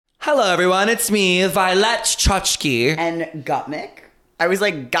Hello, everyone. It's me, Violet Chachki. And Gottmik. I was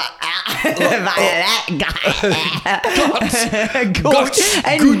like, Violet,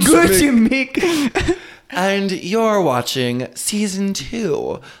 Gottmik. And you're watching season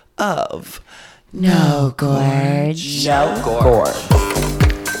 2 of No Gorge. No Gorge.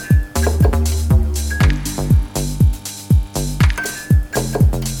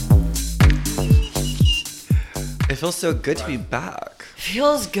 It feels so good to be back.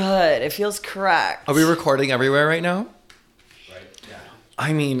 Feels good. It feels correct. Are we recording everywhere right now? Right, yeah.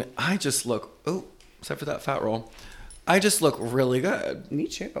 I mean, I just look, except for that fat roll. I just look really good. Me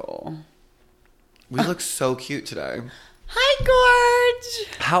too. We look so cute today. Hi, Gorge.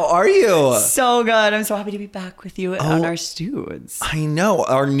 How are you? So good. I'm so happy to be back with you on our Stoods. I know.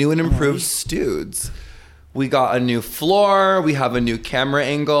 Our new and improved Stoods. We got a new floor. We have a new camera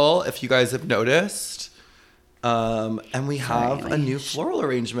angle, if you guys have noticed. And we have a new floral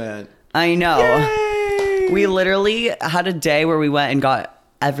arrangement. I know. Yay! We literally had a day where we went and got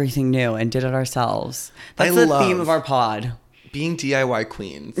everything new and did it ourselves. That's the theme of our pod. Being DIY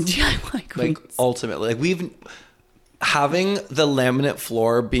queens. DIY queens. Like, ultimately. Like, having the laminate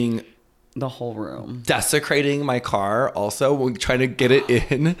floor being the whole room. Desecrating my car also. We're trying to get it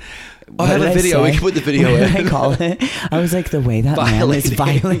in. I have a video. We can put the video what in. Did I call it? I was like, the way that man is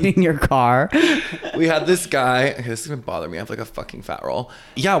violating your car. We had this guy. Okay, this is going to bother me. I have like a fucking fat roll.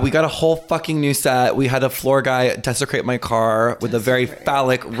 Yeah, we got a whole fucking new set. We had a floor guy desecrate my car with a very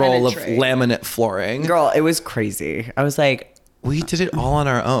phallic roll of laminate flooring. Girl, it was crazy. I was like, we did it all on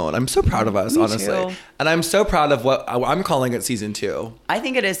our own. I'm so proud of us, honestly. Too. And I'm so proud of what I'm calling it season 2. I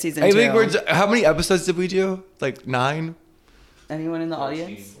think it is season 2. I think how many episodes did we do? Like 9? Anyone in the 14.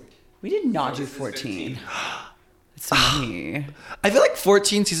 Audience? We did not do 14. It's funny. I feel like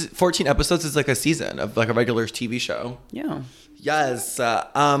 14 episodes is like a season of like a regular TV show. Yeah. Yes.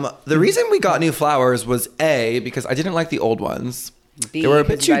 The reason we got new flowers was A, because I didn't like the old ones. B, they were a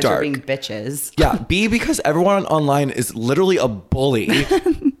bit too dark. Being bitches. Yeah. B, because everyone online is literally a bully.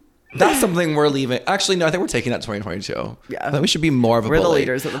 That's something we're leaving. Actually, no, I think we're taking that 2022. Yeah. I think we should be more of a bully. We're the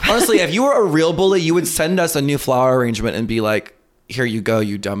leaders of the Honestly, if you were a real bully, you would send us a new flower arrangement and be like, here you go,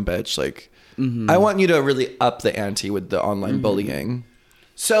 you dumb bitch. Like, I want you to really up the ante with the online bullying.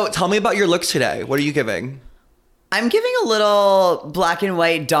 So tell me about your looks today. What are you giving? I'm giving a little black and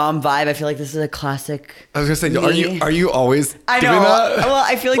white Dom vibe. I feel like this is a classic. I was gonna say, are you always I doing know. that? Well,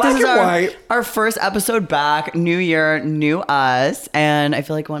 I feel like Black this is and our first episode back. New year, new us. And I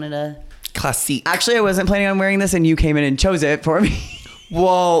feel like I wanted to... Classique. Actually, I wasn't planning on wearing this and you came in and chose it for me.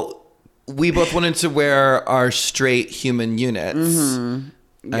 Well, we both wanted to wear our straight human units.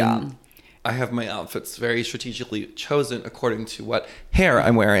 Mm-hmm. Yeah. And I have my outfits very strategically chosen according to what hair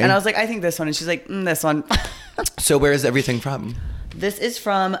I'm wearing. And I was like, I think this one. And she's like, this one. So where is everything from? This is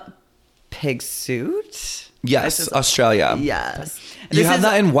from Pig Suit. Yes, Australia. Yes. You have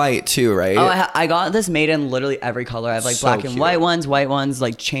that in white too, right? Oh, I got this made in literally every color. I have like black and white ones,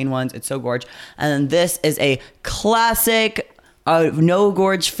 like chain ones. It's so gorgeous. And then this is a classic No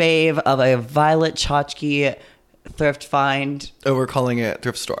Gorge fave of a Violet Chachki thrift find. Oh, we're calling it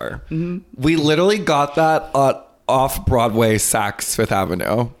thrift store. Mm-hmm. We literally got that off Broadway, Saks Fifth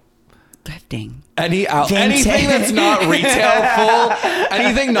Avenue. Thrifting. Anything that's not retail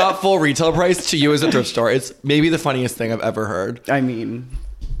anything not full retail price to you as a thrift store, it's maybe the funniest thing I've ever heard. I mean,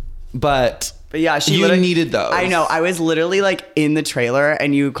 but yeah, you needed those. I know. I was literally like in the trailer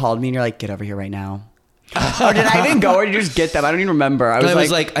and you called me and you're like, get over here right now. Or did I even go or did you just get them? I don't even remember. I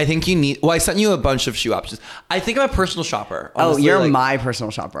was like, I think you need... Well, I sent you a bunch of shoe options. I think I'm a personal shopper. Honestly. You're my personal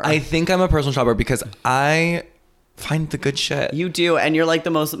shopper. I think I'm a personal shopper because I find the good shit. You do. And you're like the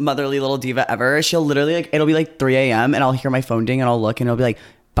most motherly little diva ever. She'll literally like... It'll be like 3 a.m. and I'll hear my phone ding and I'll look and it'll be like,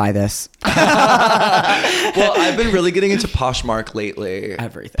 buy this. Well, I've been really getting into Poshmark lately.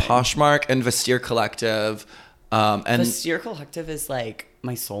 Everything. Poshmark and Vestiaire Collective. And Vestiaire Collective is like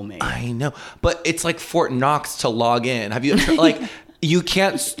my soulmate. I know, but it's like Fort Knox to log in. Have you like you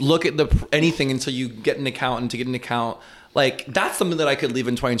can't look at anything until you get an account, and to get an account, like that's something that I could leave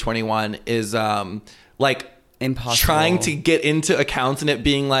in 2021 is like impossible. Trying to get into accounts and it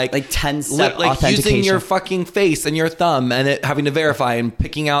being like 10-step like authentication. using your fucking face and your thumb and it having to verify and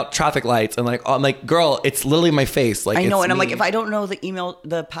picking out traffic lights and like I'm like, girl, it's literally my face. Like I know, and I'm me. like, if I don't know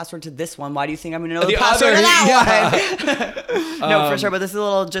the password to this one, why do you think I'm gonna know the password to that one? No, for sure. But this is a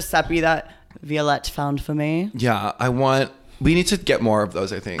little Giuseppe that Violette found for me. Yeah, we need to get more of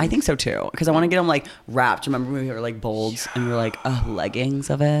those, I think. I think so too. Because I want to get them like wrapped. Remember when we were like bolds and we were like, leggings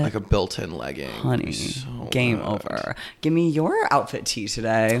of it? Like a built-in legging. Honey, so game over. Give me your outfit tea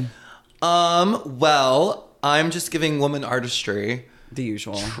today. Well, I'm just giving woman artistry. the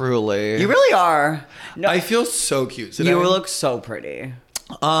usual. Truly. You really are. No, I feel so cute today. you look so pretty.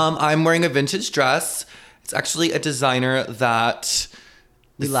 I'm wearing a vintage dress. It's actually a designer that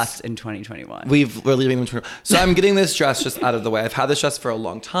We left in 2021. we're leaving in 2021. So I'm getting this dress just out of the way. I've had this dress for a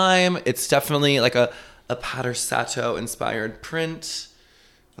long time. It's definitely like a Pater Sato inspired print.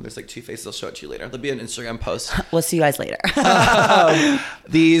 Oh, there's like two faces. I'll show it to you later. There'll be an Instagram post. We'll see you guys later.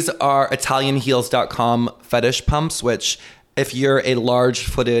 These are ItalianHeels.com fetish pumps, which if you're a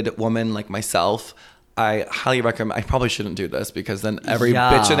large-footed woman like myself, I highly recommend. I probably shouldn't do this because then every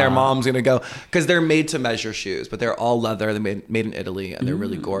bitch and their mom's gonna go, because they're made to measure shoes, but they're all leather. They're made in Italy, and they're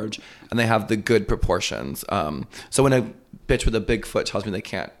really gorge, and they have the good proportions. So when a bitch with a big foot tells me they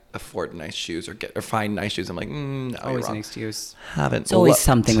can't afford nice shoes or find nice shoes, I'm like, no, Always you're wrong. an excuse. Haven't. It's always looked.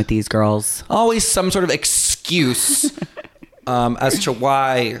 something with these girls. Always some sort of excuse as to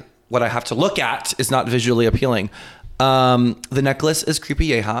why what I have to look at is not visually appealing. The necklace is Creepy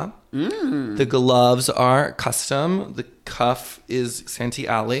Yeha. The gloves are custom. The cuff is Santee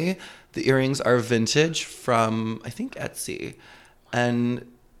Alley. The earrings are vintage from, I think, Etsy. And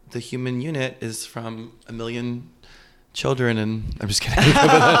the human unit is from A Million Children. And I'm just kidding.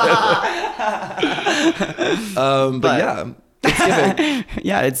 But yeah, it's giving.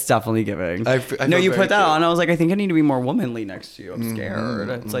 Yeah, it's definitely giving. I no, feel you very put that cute. on. I was like, I think I need to be more womanly next to you. I'm scared.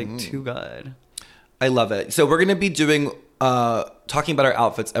 It's like too good. I love it. So we're going to be doing, talking about our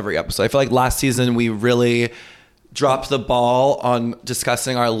outfits every episode. I feel like last season we really dropped the ball on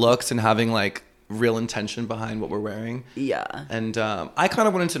discussing our looks and having like real intention behind what we're wearing. Yeah. And I kind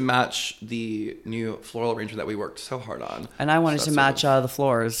of wanted to match the new floral arrangement that we worked so hard on. And I wanted So to that's match the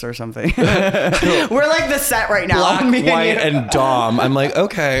floors or something. We're like the set right now. Black, Me and white, you. and Dom. I'm like,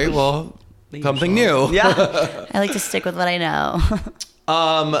 okay, well, something new. Yeah. I like to stick with what I know.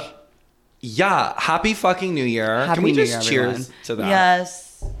 Yeah. Happy fucking New Year. Happy Can we New just Year, cheers everyone. to that?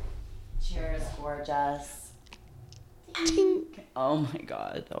 Yes. Cheers, gorgeous. Oh my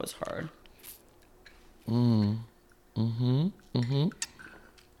God, that was hard.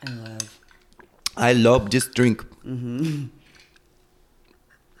 I love this drink.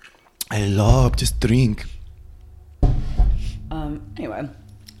 I love this drink. Anyway.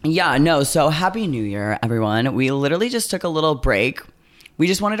 Yeah, no, so happy New Year, everyone. We literally just took a little break. We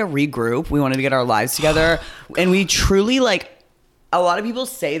just wanted to regroup. We wanted to get our lives together. And we truly, like, a lot of people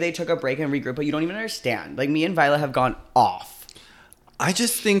say they took a break and regroup, but you don't even understand. Like, me and Violet have gone off. I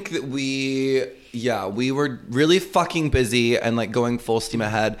just think that we were really fucking busy and like going full steam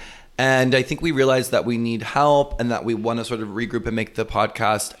ahead. And I think we realized that we need help and that we want to sort of regroup and make the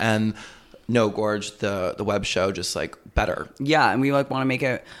podcast and No Gorge, the web show, just like better. Yeah, and we like want to make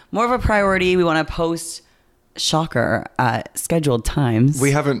it more of a priority. We want to post, shocker, at scheduled times.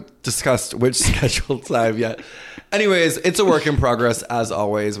 We haven't discussed which scheduled time yet. Anyways, it's a work in progress as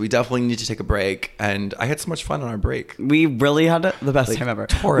always. We definitely need to take a break. And I had so much fun on our break. We really had the best Like, time ever.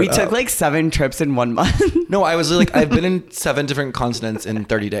 tore it We took up. like 7 trips in 1 month. No, I was like, I've been in 7 different continents in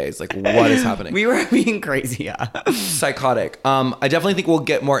 30 days. Like, what is happening? We were being crazy, yeah. Psychotic. I definitely think we'll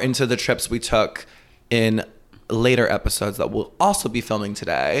get more into the trips we took in later episodes that we'll also be filming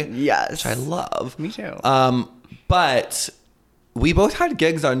today. Yes. Which I love. Me too. But we both had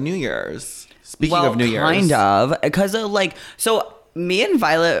gigs on New Year's. Speaking of New Year's. kind of. Because of like, so me and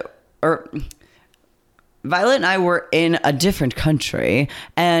Violet and I were in a different country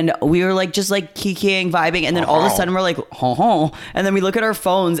and we were like, just like kikiing, vibing. And then all of a sudden we're like, and then we look at our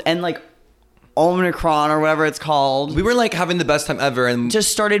phones and like Omicron or whatever it's called. We were like having the best time ever and just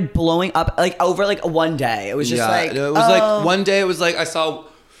started blowing up like over like one day. It was just like, it was like one day it was like I saw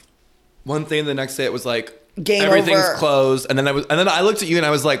one thing, the next day it was like Game everything's over. closed, and then I looked at you and I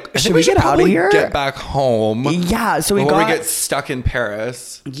was like, I think Should we get out of probably here? Get back home. Yeah, so we before got we get stuck in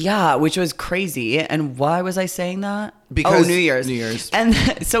Paris. Yeah, which was crazy. And why was I saying that? Because New Year's. New Year's. And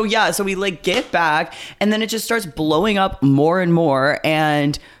so we like get back and then it just starts blowing up more and more.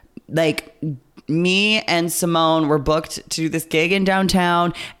 And like me and Simone were booked to do this gig in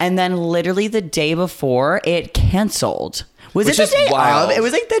downtown. And then literally the day before it canceled. Was Which it is the day wild. of? It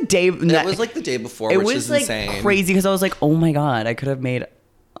was like the day. It was like the day before, It which was is like insane. crazy because I was like, oh my God, I could have made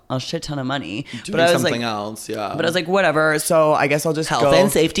a shit ton of money. Doing but I was something like, else, yeah. But I was like, whatever. So I guess I'll just health go.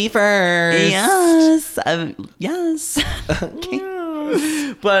 and safety first. Yes. Yes.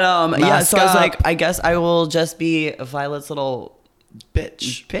 But yeah, so I was up. like, I guess I will just be Violet's little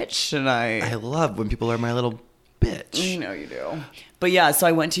Bitch. bitch tonight. I love when people are my little bitch. You know you do. But yeah, so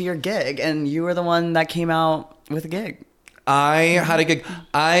I went to your gig and you were the one that came out with a gig. I had a gig.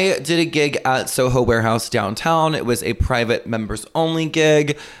 I did a gig at Soho Warehouse downtown. It was a private members only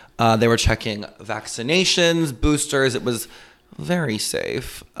gig. They were checking vaccinations, boosters. It was very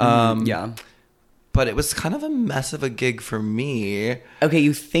safe. Yeah. But it was kind of a mess of a gig for me. Okay,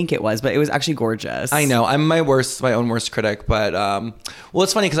 you think it was, but it was actually gorgeous. I know. I'm my own worst critic. But well,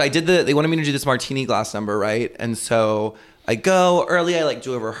 it's funny because they wanted me to do this martini glass number, right? And so I go early. I like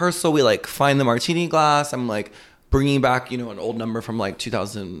do a rehearsal. We like find the martini glass. I'm like bringing back, an old number from like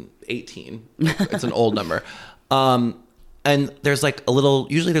 2018. It's an old number. And there's like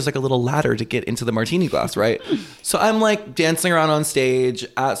usually there's like a little ladder to get into the martini glass, right? So I'm like dancing around on stage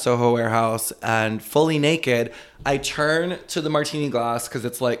at Soho Warehouse and fully naked. I turn to the martini glass because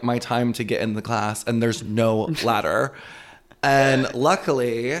it's like my time to get in the glass and there's no ladder. And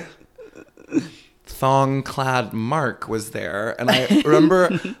luckily, thong-clad Mark was there. And I remember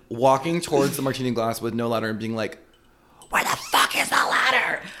walking towards the martini glass with no ladder and being like, where the fuck is the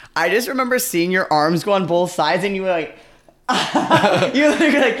ladder? I just remember seeing your arms go on both sides and you were like... You're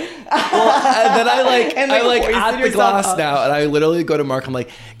literally like, and then I like at the glass up. now, and I literally go to Mark. I'm like,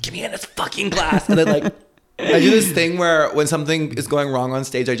 get me in this fucking glass, and then like I do this thing where when something is going wrong on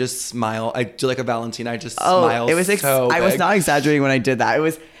stage, I just smile. I do like a Valentina. I just smile. It was so I was not exaggerating when I did that. It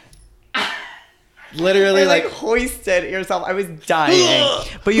was literally like hoisted yourself. I was dying,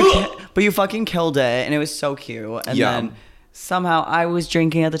 but you fucking killed it, and it was so cute. And then somehow I was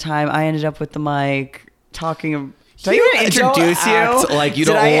drinking at the time. I ended up with the mic talking. Did I even introduce you? Like you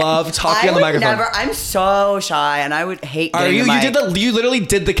don't love talking on the microphone. I'm so shy, and I would hate. Are you? You literally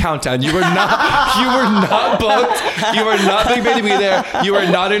did the countdown. You were not. You were not booked. You were not being paid to be there. You were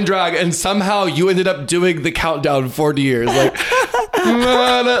not in drag, and somehow you ended up doing the countdown 40 years, like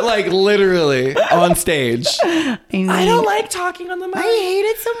literally on stage. I don't like talking on the mic. I hate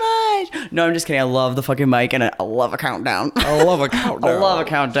it so much. No, I'm just kidding. I love the fucking mic, and I love a countdown. I love a countdown. I love a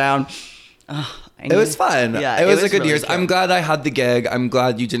countdown. It was fun. Yeah, it was a good really years. cute. I'm glad I had the gig. I'm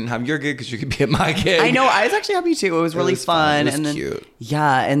glad you didn't have your gig because you could be at my gig. I know. I was actually happy too. It was really fun. It was and then, cute.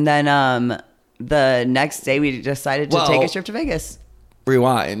 Yeah, and then the next day we decided to take a trip to Vegas.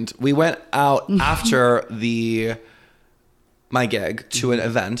 Rewind. We went out after my gig to an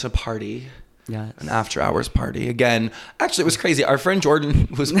event, a party. Yes. An after hours party. Again, actually, it was crazy. Our friend Jordan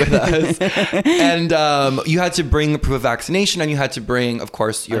was with us. And you had to bring proof of vaccination and you had to bring, of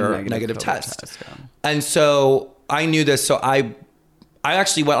course, your negative test. Yeah. And so I knew this. So I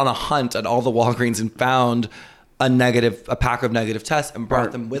actually went on a hunt at all the Walgreens and found a pack of negative tests and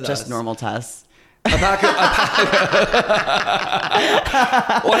brought them with us. Just normal tests. Well,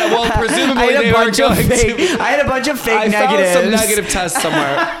 presumably they were going to. I had a bunch of fake negatives. I found some negative tests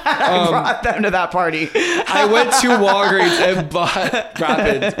somewhere. I brought them to that party. I went to Walgreens and bought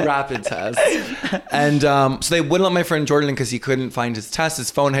rapid tests, and so they wouldn't let my friend Jordan in because he couldn't find his test.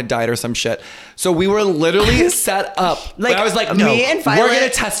 His phone had died or some shit. So we were literally set up. Like I was like, no, me and Violet, we're gonna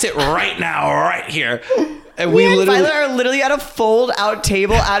test it right now, right here. And we and Violet are literally at a fold-out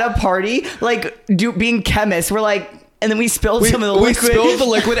table at a party, like being chemists. We're like, and then we spilled some of the liquid. We spilled the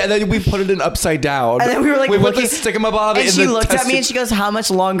liquid, and then we put it in upside down. And then we were like, we went to stick them above. And she looked at me and she goes, "How much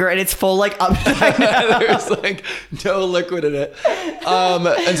longer?" And it's full like upside down. There's like no liquid in it,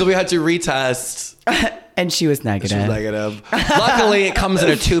 and so we had to retest. And she was negative. Luckily, it comes in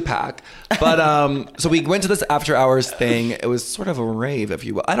a 2-pack. But so we went to this after hours thing. It was sort of a rave, if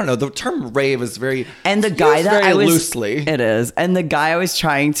you will. I don't know. The term rave is very loosely. It is. And the guy I was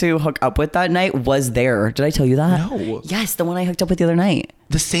trying to hook up with that night was there. Did I tell you that? No. Yes, the one I hooked up with the other night.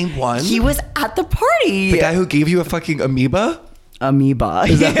 The same one? He was at the party. The guy who gave you a fucking amoeba?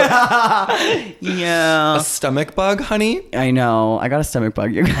 Yeah. A stomach bug, honey? I know. I got a stomach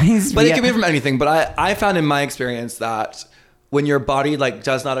bug, you guys. But it can be from anything. But I found in my experience that when your body like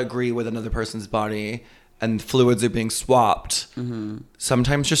does not agree with another person's body and fluids are being swapped,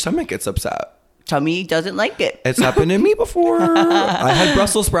 sometimes your stomach gets upset. Tummy doesn't like it. It's happened to me before. I had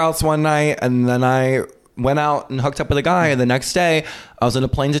Brussels sprouts one night and then I went out and hooked up with a guy. And the next day I was on a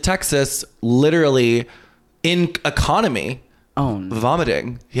plane to Texas, literally in economy.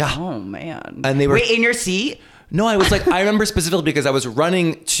 Vomiting. Yeah. Oh man. And they were in your seat? No, I was like, I remember specifically because I was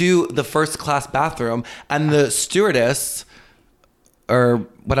running to the first class bathroom and the stewardess or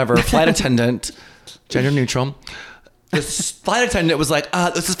whatever, flight attendant, gender neutral. The flight attendant was like,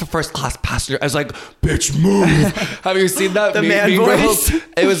 this is for first class passenger. I was like, bitch, move. Have you seen that? The man voice? Girls?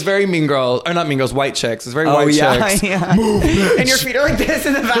 It was very Mean Girls. Or not Mean Girls, White Chicks. It was very White Chicks. Yeah. Move, bitch. And your feet are like this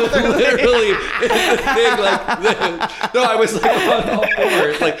in the bathroom. Literally. Big like this. No, I was like on all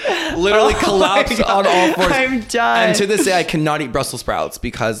fours. Like literally collapsed on all fours. I'm done. And to this day, I cannot eat Brussels sprouts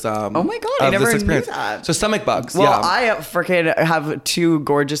because oh my God, I never knew that. So stomach bugs, well, yeah. I freaking have 2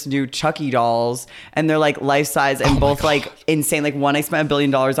 gorgeous new Chucky dolls and they're like life size and both both like insane. Like one I spent $1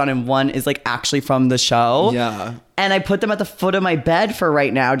 billion on and one is like actually from the show. Yeah. And I put them at the foot of my bed for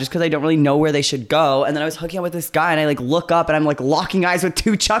right now just because I don't really know where they should go. And then I was hooking up with this guy and I like look up and I'm like locking eyes with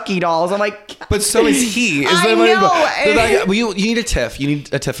 2 Chucky dolls. I'm like, but so is he. I know. You need a Tiff. You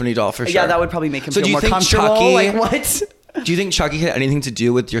need a Tiffany doll for sure. Yeah, that would probably make him feel do you more think comfortable. Chucky, like what? Do you think Chucky had anything to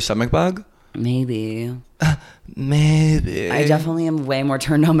do with your stomach bug? Maybe. Maybe. I definitely am way more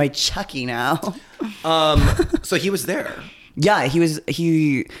turned on by Chucky now. So he was there. Yeah, he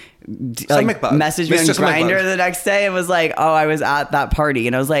Stomach bug. messaged me on Mr. Stomach Grindr bug. the next day and was like, "Oh, I was at that party,"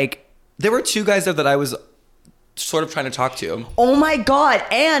 and I was like, There were 2 guys there that I was sort of trying to talk to. "Oh my god!"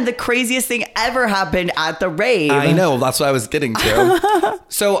 And the craziest thing ever happened at the rave. I know. That's what I was getting to.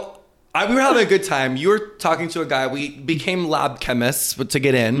 So we were having a good time. You were talking to a guy. We became lab chemists to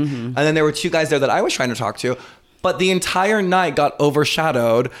get in. And then there were 2 guys there that I was trying to talk to. But the entire night got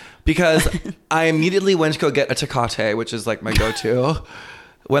overshadowed because I immediately went to go get a Tecate, which is like my go-to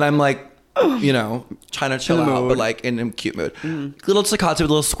when I'm like, you know, trying to chill out, but like in a cute mood. Little Tecate with a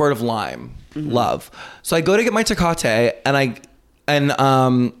little squirt of lime. Love. So I go to get my Tecate and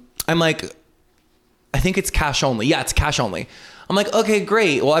I'm like, I think it's cash only. Yeah, it's cash only. I'm like, okay,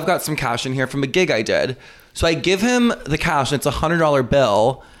 great. Well, I've got some cash in here from a gig I did. So I give him the cash and it's $100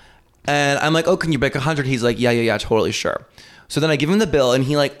 bill. And I'm like, oh, can you break 100? He's like, yeah, totally, sure. So then I give him the bill and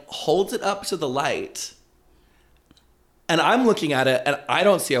he like holds it up to the light. And I'm looking at it and I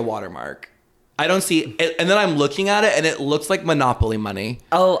don't see a watermark. I don't see it. And then I'm looking at it and it looks like Monopoly money.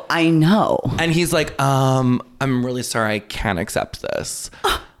 Oh, I know. And he's like, I'm really sorry. I can't accept this.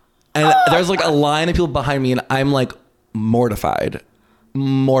 And there's like a line of people behind me and I'm like mortified.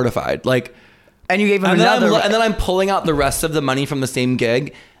 Like, And you gave him and another. and then I'm pulling out the rest of the money from the same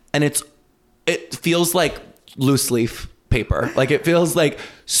gig, and it feels like loose leaf paper. Like it feels like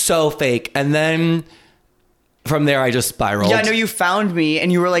so fake. And then from there, I just spiraled. Yeah, I know you found me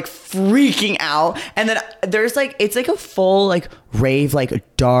and you were like freaking out. And then there's like, it's like a full like rave,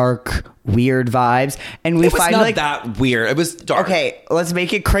 like dark, weird vibes. And we It was find not like that weird. It was dark. Okay, let's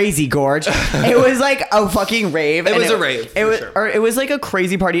make it crazy, Gorge. It was like a fucking rave. It and was a rave, It for was, sure. or it was like a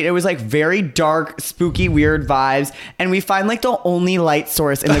crazy party. It was like very dark, spooky, weird vibes. And we find like the only light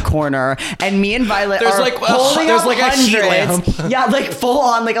source in the corner. And me and Violet There's are like holding there's up like a heat hundreds. lamp. Yeah, like full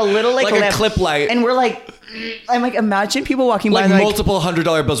on, like a little like Like a lamp. clip light. And we're like, I'm like, imagine people walking by Like and multiple $100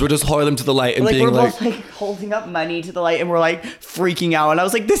 bills. We're just holding them to the light and like being we're like. both like holding up money to the light and we're like freaking out. And I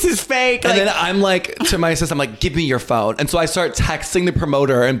was like, this is fake. And Like, then I'm like to my assistant, I'm like, give me your phone. And so I start texting the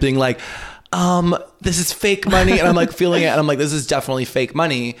promoter and being like, this is fake money. And I'm like feeling it. And I'm like, this is definitely fake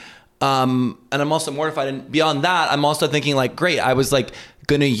money. And I'm also mortified. And beyond that, I'm also thinking like, great, I was like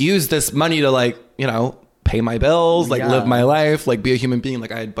going to use this money to like, you know, pay my bills, like live my life, like be a human being.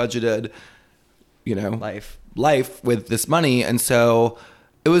 Like I had budgeted, you know, life with this money. And so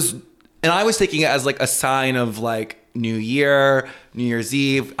it was, and I was taking it as like a sign of like New Year's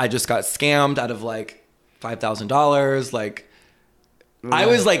Eve. I just got scammed out of like $5,000. Like I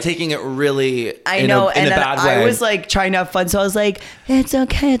was like taking it really in a bad way. I was like trying to have fun, so I was like, "It's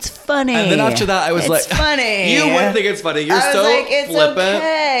okay, it's funny." And then after that, I was it's like, funny. You wouldn't think it's funny. You're I was so like, it's flippant.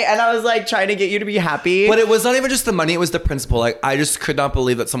 okay. And I was like trying to get you to be happy. But it was not even just the money; it was the principle. Like I just could not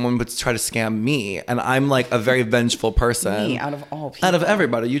believe that someone would try to scam me, and I'm like a very vengeful person. Me, out of all people. Out of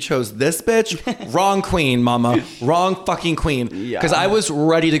everybody, you chose this bitch. Wrong queen, mama. Wrong fucking queen. Because I was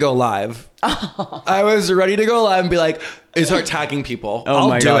ready to go live. I was ready to go live and be like, and start tagging people. Oh I'll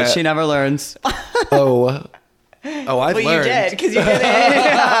my do god, it. she never learns. Oh, I've But learned. you did, because you did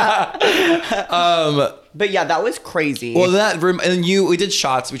it. But yeah, that was crazy. Well, that room, and we did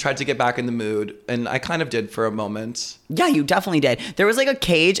shots. We tried to get back in the mood, and I kind of did for a moment. Yeah, you definitely did. There was like a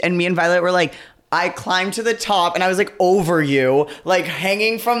cage, and me and Violet were like, I climbed to the top, and I was like over you, like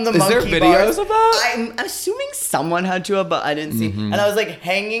hanging from the monkey Is there bars. videos of that? I'm assuming someone had to have, but I didn't see. And I was like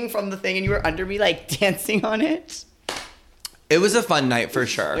hanging from the thing, and you were under me, like dancing on it. It was a fun night for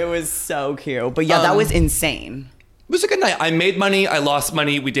sure. It was so cute. But yeah, that was insane. It was a good night. I made money. I lost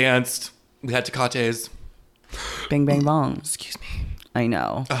money. We danced. We had Tecates. Bing, bang, bong. Excuse me. I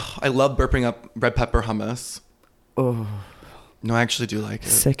know. Oh, I love burping up red pepper hummus. Oh. No, I actually do like it.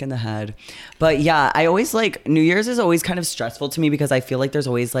 Sick in the head. But yeah, I always like New Year's is always kind of stressful to me because I feel like there's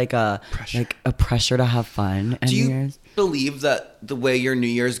always like a pressure to have fun at Do New you Year's. believe that the way your New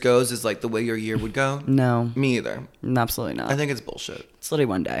Year's goes is like the way your year would go? No. Me either. Absolutely not. I think it's bullshit. It's literally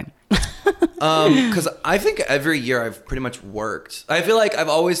one day. Because I think every year I've pretty much worked. I feel like I've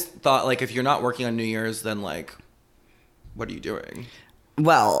always thought like if you're not working on New Year's, then like, what are you doing?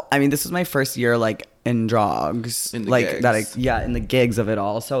 Well, I mean, this was my first year like in drugs, In the like gigs. that. In the gigs of it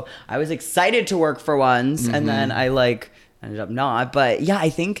all. So I was excited to work for once, and then I like ended up not. But yeah, I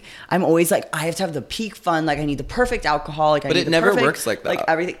think I'm always like, I have to have the peak fun. Like I need the perfect alcohol. Like, But it never works like that. Like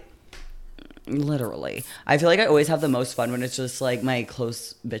everything. Literally, I feel like I always have the most fun when it's just like my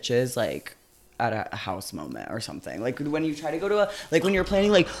close bitches, like at a house moment or something. Like when you try to go to when you're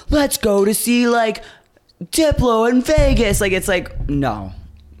planning, like, let's go to see like Diplo in Vegas. Like it's like, no.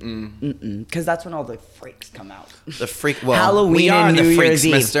 Because that's when all the freaks come out. The freak. Well, Halloween we are and the New freaks,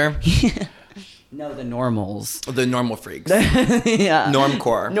 Year's Eve. mister. No, the normals. The normal freaks. Yeah.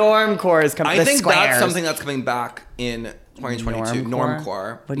 Normcore. Normcore is coming. I think that's something that's coming back in 2022.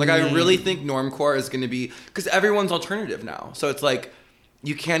 Normcore. What do Like you I mean? really think normcore is going to be, because everyone's alternative now. So it's like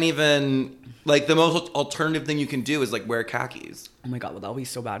you can't even, like, the most alternative thing you can do is like wear khakis. Oh my god, well that'll be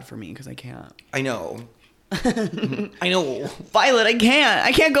so bad for me because I can't. I know. I know. Violet,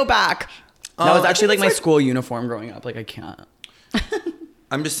 I can't go back. That was I actually think like my it's school uniform growing up. Like I can't.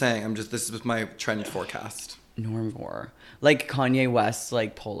 I'm just saying. This is my trend forecast. Normcore. Like Kanye West's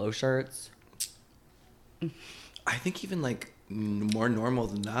like polo shirts. I think even like more normal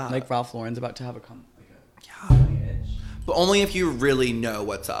than that. Like Ralph Lauren's about to have a yeah. But only if you really know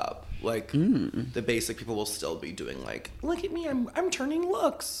what's up. Like the basic people will still be doing like, look at me, I'm turning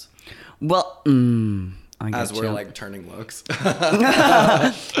looks. Well, I get As we're you. like turning looks.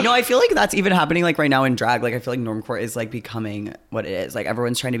 No, I feel like that's even happening like right now in drag. Like I feel like normcore is like becoming what it is. Like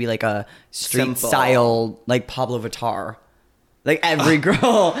everyone's trying to be like a street Simple. style like Pablo Vittar. Like every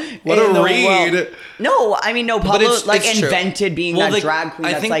girl. What in a the read. world. No, I mean no. Pablo it's like true. invented being Well, that like, drag queen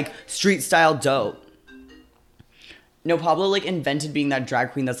I that's think- like street style dope. No, Pablo like invented being that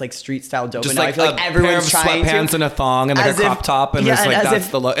drag queen that's like street style dope. Just and now like I feel like a pair everyone's of trying sweatpants to. and a thong and like As a if- crop top and yeah, just and like as that's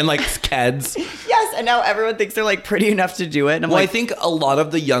if- the look, and like Keds. Yes, and now everyone thinks they're like pretty enough to do it. And I'm Well, I like, think a lot of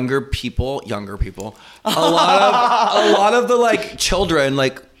the younger people, a lot of the like children,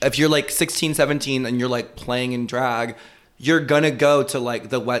 like if you're like 16, 17 and you're like playing in drag, you're gonna go to like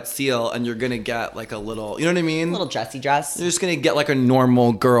the Wet Seal and you're gonna get like a little, you know what I mean? little dressy dress. You're just gonna get like a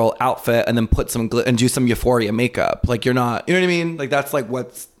normal girl outfit and then put some and do some Euphoria makeup. Like you're not, you know what I mean? Like that's like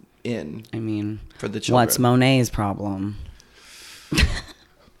what's in. I mean, For the children. what's Monet's problem?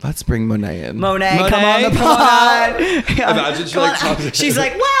 Let's bring Monet in. Monet, come on the come pod. Imagine she Come like on. talks- She's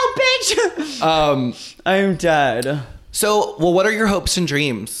like, wow, bitch. I'm dead. So, well, what are your hopes and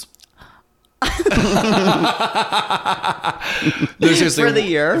dreams? No, seriously, For the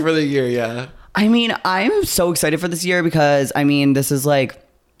year? For the year, yeah. I mean, I'm so excited for this year because, I mean, this is like,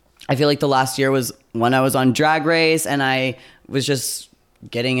 I feel like the last year was when I was on Drag Race and I was just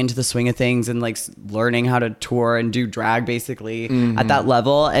getting into the swing of things and like learning how to tour and do drag basically at that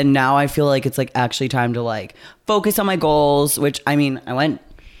level. And now I feel like it's like actually time to like focus on my goals, which I mean, when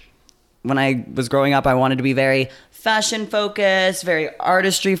I was growing up, I wanted to be very fashion focused, very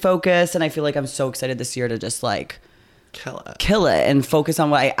artistry focused. And I feel like I'm so excited this year to just like kill it and focus on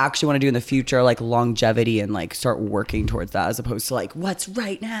what I actually want to do in the future, like longevity, and like start working towards that as opposed to like what's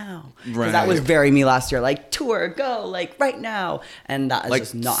right now. Because that was Right. very me last year, like tour, go, like right now. And that is Like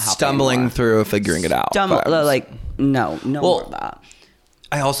just not happening stumbling anymore. through figuring it out. vibes. Like, no more of that.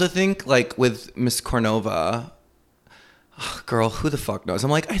 I also think like with Miss Cornova, girl, who the fuck knows? I'm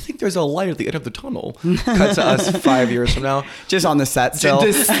like, I think there's a light at the end of the tunnel. Cut to us 5 years from now. Just on the set still.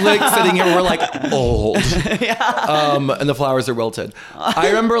 Just like sitting here, we're like old. And the flowers are wilted. I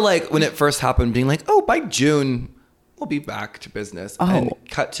remember like when it first happened being like, oh, by June, we'll be back to business. And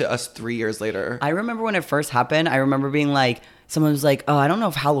cut to us 3 years later. I remember when it first happened, I remember being like, someone was like, oh, I don't know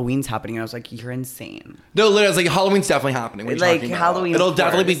if Halloween's happening. And I was like, you're insane. No, literally, I was like, Halloween's definitely happening. What are you Like talking about? Halloween, It'll of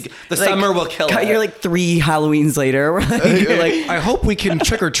definitely course. be, the Like, summer will kill it. You're like 3 Halloweens later. We're like, You're like, I hope we can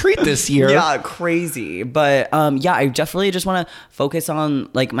trick or treat this year. yeah, crazy. But yeah, I definitely just want to focus on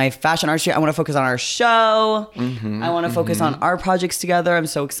like my fashion artistry. I want to focus on our show. I want to focus on our projects together. I'm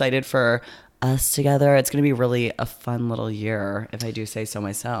so excited for us together. It's going to be really a fun little year, if I do say so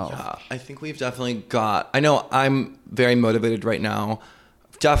myself. I think we've definitely got, I know I'm very motivated right now.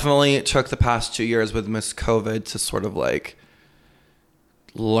 Definitely took the past 2 years with Miss COVID to sort of like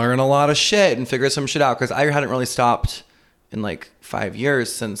learn a lot of shit and figure some shit out, because I hadn't really stopped in like 5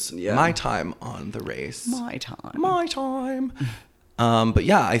 years since my time on the race. My time. But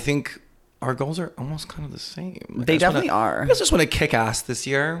yeah, I think our goals are almost kind of the same. Like, They definitely are. I guess I just want to kick ass this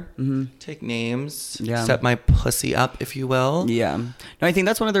year. Take names. Yeah. Set my pussy up, if you will. Yeah. No, I think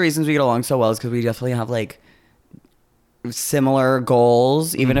that's one of the reasons we get along so well is because we definitely have like similar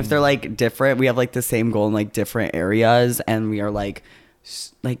goals, even if they're like different. We have like the same goal in like different areas, and we are like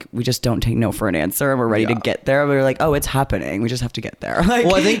like we just don't take no for an answer, and we're ready to get there. We're like, oh, it's happening. We just have to get there. Like,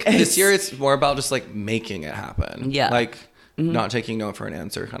 well, I think this year it's more about just like making it happen. Yeah. Like not taking no for an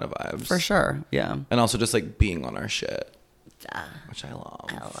answer kind of vibes. For sure. Yeah. And also just like being on our shit, which I love.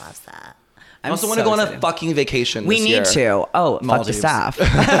 I love that. I also want to go on a fucking vacation We this need year. to. Oh, fuck the Maldives. staff.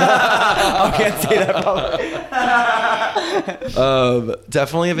 I can't say that publicly.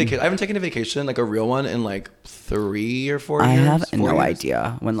 Definitely a vacation. I haven't taken a vacation, like a real one, in like 3 or 4 years. I have 4 no years.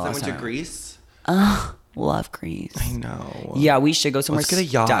 idea when the I last went time. to Greece. Love Greece. I know. Yeah, we should go somewhere. Let's get a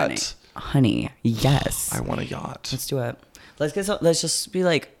yacht. stunning. Honey, yes. I want a yacht. Let's do it. Let's just be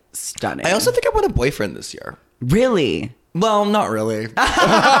like stunning. I also think I want a boyfriend this year. really. Well, not really. I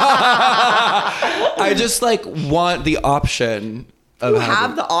just like want the option of You having,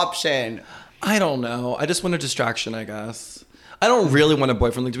 have the option. I don't know. I just want a distraction, I guess. I don't really want a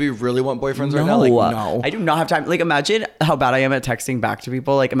boyfriend. Like, do we really want boyfriends right now? Like, no. I do not have time. Like, imagine how bad I am at texting back to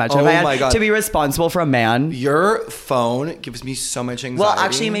people. Like, imagine if Oh I had my God. to be responsible for a man. Your phone gives me so much anxiety. Well,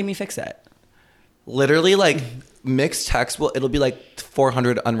 actually, it made me fix it. Literally, like, mixed text, it'll be like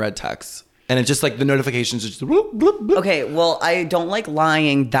 400 unread texts. And it's just like the notifications are just whoop, whoop, whoop. Okay, well, I don't like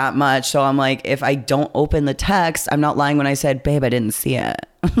lying that much. So I'm like, if I don't open the text, I'm not lying when I said, babe, I didn't see it.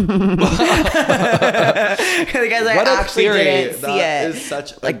 Because I What a actually theory. didn't see That it. is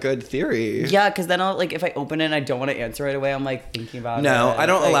such a good theory. Yeah, because then I'll, like, if I open it and I don't want to answer right away, I'm like thinking about it. No, I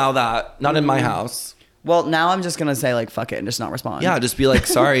don't Like, allow that. Not in my house. Well, now I'm just going to say, like, fuck it and just not respond. Yeah, just be like,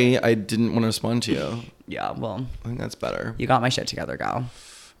 sorry, I didn't want to respond to you. Yeah, well, I think that's better. you got my shit together, gal.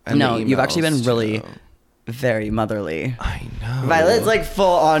 And No, the you've actually been emails, really too. very motherly. I know. Violet's like full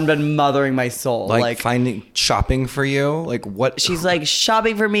on been mothering my soul. like finding shopping for you. Like what? She's like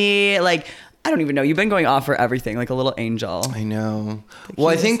shopping for me. Like, I don't even know. You've been going off for everything, like a little angel. I know. Well,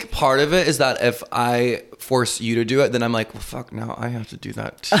 I think part of it is that if I force you to do it, then I'm like, well, fuck, now I have to do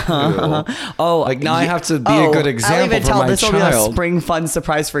that too. Oh, like now I have to be a good example I'll even for tell my this will be a child. spring fun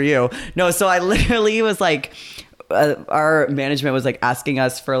surprise for you. No, so I literally was like, our management was like asking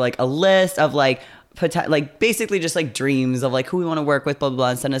us for like a list of like basically just like dreams of like who we want to work with, blah, blah, blah,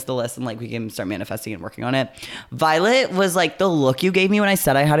 and send us the list and like we can start manifesting and working on it. Violet was like, the look you gave me when I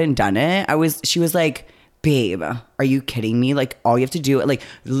said I hadn't done it, she was like, babe, are you kidding me? Like, all you have to do, like,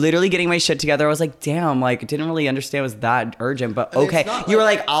 literally getting my shit together. I was like, damn, like, didn't really understand it was that urgent, but okay. You were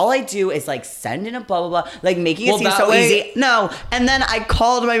like, all I do is like send in a blah, blah, blah, like making it seem so easy. No. And then I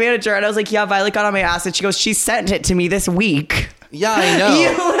called my manager and I was like, yeah, Violet got on my ass. And she goes, she sent it to me this week. Yeah, I know. You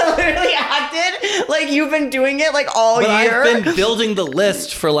literally acted like you've been doing it like all But year. I've been building the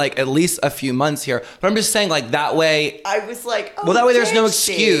list for like at least a few months here. But I'm just saying, like, that way. I was like, oh, Well, that way there's no did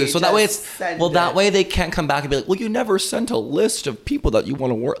she excuse. So that way just it's send that it? way they can't come back and be like, well, you never sent a list of people that you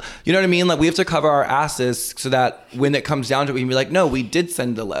want to work. You know what I mean? Like we have to cover our asses so that when it comes down to it, we can be like, no, we did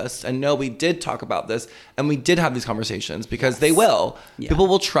send the list, and no, we did talk about this, and we did have these conversations because they will. Yeah. People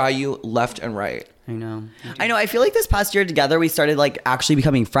will try you left and right. I know. I feel like this past year together, we started like actually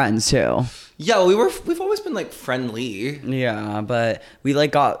becoming friends too. Yeah, well, we've always been like friendly. Yeah, but we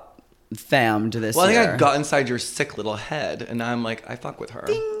like got fammed this Well, I year. think I got inside your sick little head, and now I'm like, I fuck with her.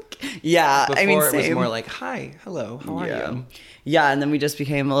 Yeah, Before I mean, it was same. more like, hi, hello, how are you? Yeah, and then we just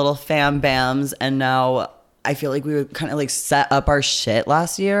became a little fam bams, and now I feel like we were kind of like set up our shit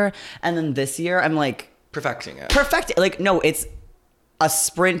last year, and then this year I'm like Perfecting it. perfect. Like, no, it's a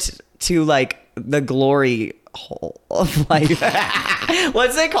sprint to like the glory hole of like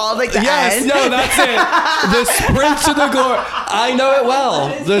what's it called? Like the end? No, that's it. The sprint to the glory. I know it well.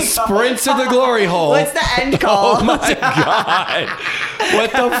 The sprint to the glory hole. What's the end called? Oh my god!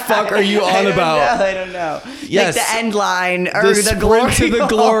 What the fuck are you on about? I don't know. Yes. Like the end line or The the, sprint glory to the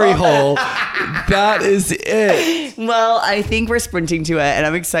glory hole. That is it. Well, I think we're sprinting to it, and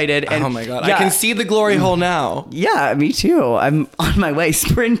I'm excited. And Oh my god! yeah. I can see the glory hole now. Yeah, me too. I'm on my way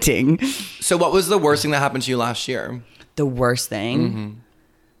sprinting. So, what was the worst thing that happened to you last year? The worst thing?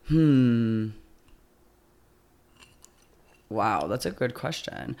 Wow, that's a good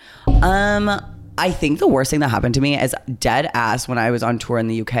question. I think the worst thing that happened to me is dead ass when I was on tour in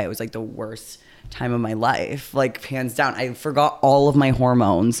the UK. It was like the worst time of my life, like hands down. I forgot all of my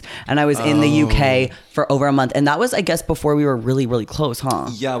hormones, and I was in the UK for over a month, and that was, I guess, before we were really, really close, huh?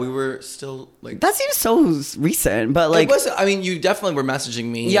 Yeah, we were still like. That seems so recent, but like, It was. I mean, you definitely were messaging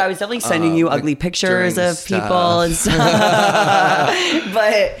me. yeah, I was definitely sending you ugly pictures during of stuff. people and stuff.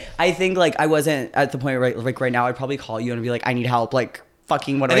 But I think like I wasn't at the point right now. I'd probably call you and be like, I need help. Like,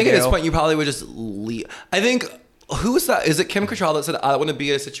 fucking what do I I think do? at this point you probably would just leave. I think who was that? Is it Kim Cattrall that said I don't want to be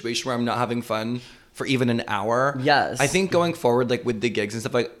in a situation where I'm not having fun for even an hour? Yes. I think going forward, like with the gigs and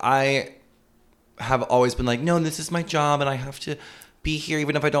stuff, like I have always been like, no, this is my job and I have to be here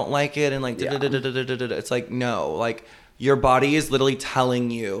even if I don't like it, and like it's like, no, like your body is literally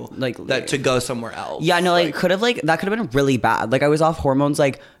telling you like that to go somewhere else. Yeah, no, like could have like that could have been really bad. Like I was off hormones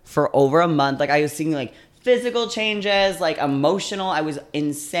like for over a month. Like I was seeing like physical changes, like emotional. I was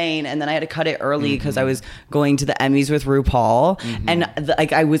insane, and then I had to cut it early because I was going to the Emmys with RuPaul, and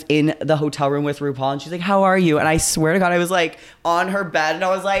like I was in the hotel room with RuPaul, and she's like, "How are you?" And I swear to God, I was like on her bed, and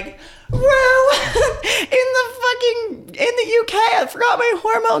I was like, "Ru, in the UK, I forgot my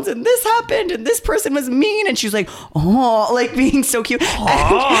hormones, and this happened, and this person was mean," and she's like, "Oh," like being so cute,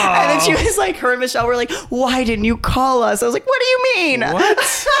 and then she was like, her and Michelle were like, "Why didn't you call us?" I was like, "What do you mean?"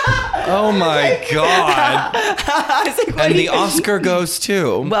 What? Oh my God. I was like, and the Oscar goes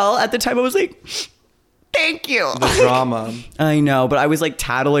too. Well, at the time I was like, thank you. The drama. I know, but I was like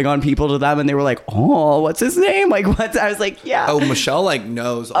tattling on people to them, and they were like, "Oh, what's his name?" Like, what's? I was like, "Yeah." Oh, Michelle like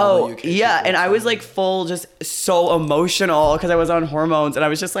knows all the UK yeah, people. and I was like full, just so emotional because I was on hormones, and I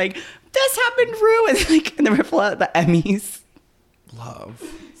was just like, "This happened, Ru," and like, and the ripple at the Emmys. Love.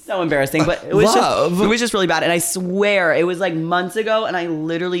 So embarrassing, but it was just really bad, and I swear it was like months ago, and I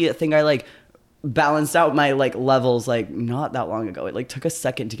literally think I like balanced out my like levels like not that long ago. It like took a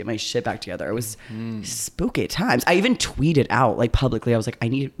second to get my shit back together. It was spooky times. I even tweeted out like publicly, I was like, I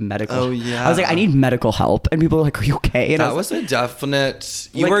need medical. Oh yeah. I was like, I need medical help, and people were like, "Are you okay?" And that was a definite.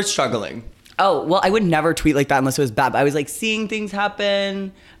 You were struggling. Oh well, I would never tweet like that unless it was bad. But I was like seeing things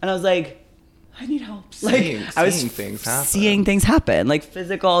happen, and I was like, I need help. I was seeing things happen, like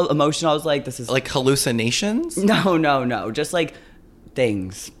physical, emotional. I was like, this is like hallucinations. No, just like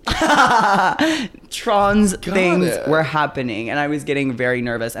things. Things were happening, and I was getting very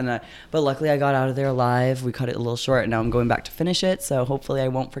nervous. But luckily, I got out of there alive. We cut it a little short, and now I'm going back to finish it. So hopefully, I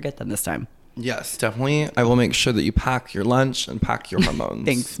won't forget them this time. Yes, definitely. I will make sure that you pack your lunch and pack your hormones.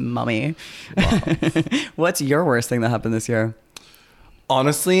 Thanks, mommy. What's your worst thing that happened this year?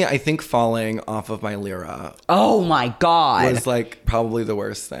 Honestly, I think falling off of my Lyra. Oh my God. Was like probably the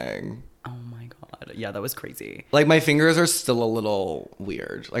worst thing. Oh my God. Yeah, that was crazy. Like my fingers are still a little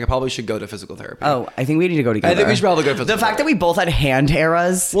weird. Like I probably should go to physical therapy. Oh, I think we need to go together. I think we should probably go to physical therapy. The fact that we both had hand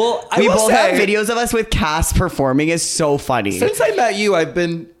eras. Well, we both have videos of us with Cass performing is so funny. Since I met you, I've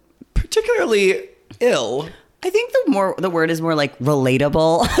been particularly ill. I think the word is more like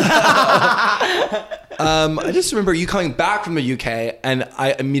relatable. I just remember you coming back from the UK, and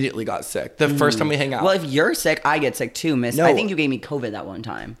I immediately got sick the first time we hang out. Well, if you're sick, I get sick too, miss. No. I think you gave me COVID that one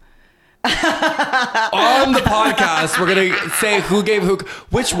time. On the podcast, we're gonna say who gave who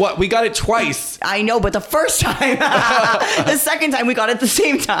what. We got it twice. I know, but the first time, the second time we got it the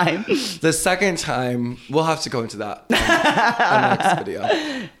same time. The second time, we'll have to go into that on next video.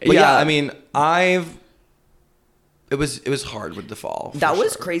 But yeah, I mean, It was hard with the fall. That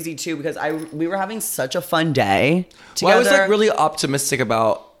was crazy too, because we were having such a fun day together. Well, I was like really optimistic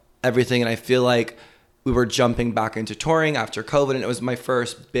about everything, and I feel like we were jumping back into touring after COVID, and it was my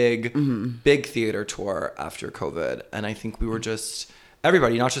first big theater tour after COVID. And I think we were just,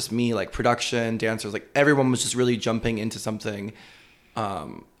 everybody, not just me, like production, dancers, like everyone was just really jumping into something.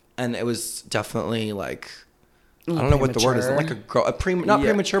 And it was definitely like, I don't know what the word is. Like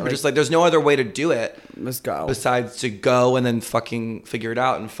premature, but just like there's no other way to do it. Let's go. Besides to go and then fucking figure it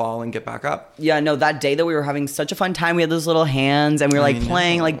out and fall and get back up. Yeah, no, that day that we were having such a fun time, we had those little hands and we were like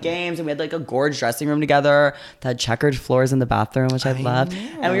playing like games, and we had like a gorge dressing room together that had checkered floors in the bathroom, which I loved.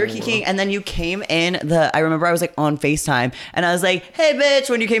 And we were kicking, and then you came in I remember I was like on FaceTime, and I was like, "Hey bitch,"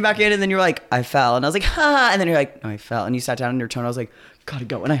 when you came back in, and then you were like, "I fell," and I was like, "Ha," and then you're like, "No, I fell," and you sat down in your tone. I was like, "Gotta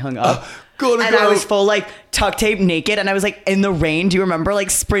go," and I hung up. I was full like tuck tape naked, and I was like in the rain. Do you remember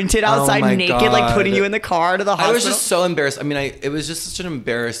like sprinted outside naked, like putting you in the car to the hospital? I was just so embarrassed. I mean, it was just such an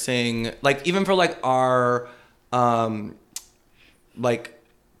embarrassing, like even for like our like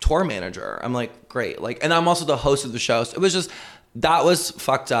tour manager. I'm like, great, like, and I'm also the host of the show, so it was just, that was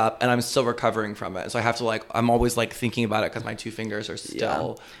fucked up, and I'm still recovering from it. So I have to like, I'm always like thinking about it because my two fingers are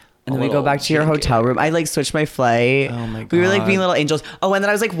still. Yeah. And then we go back to your hotel room. I like switched my flight. Oh my God. We were like being little angels. Oh, and then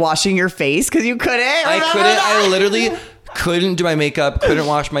I was like washing your face because you couldn't. I literally couldn't do my makeup, couldn't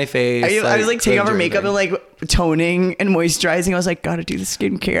wash my face. I was like taking off her makeup and like toning and moisturizing. I was like, gotta do the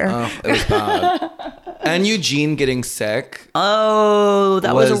skincare. Oh, it was bad. And Eugene getting sick. Oh,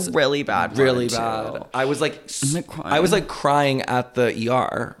 that was a really bad one. Really bad. I was like crying at the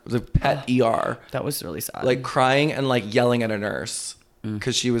ER, the pet ER. That was really sad. Like crying and like yelling at a nurse.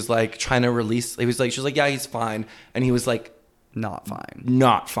 Because she was like trying to release. She was like, yeah, he's fine, and he was like, not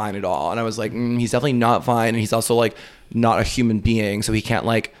fine at all. And I was like, he's definitely not fine, and he's also like not a human being, so he can't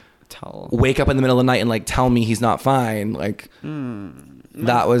like wake up in the middle of the night and like tell me he's not fine. Like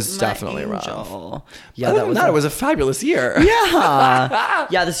that was definitely rough. Yeah, it was a fabulous year. Yeah.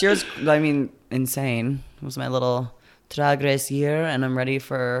 Yeah, this year was, I mean, insane. It was my little Drag Race year, and I'm ready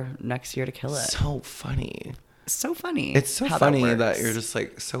for next year to kill it. So funny. So funny. It's so funny that you're just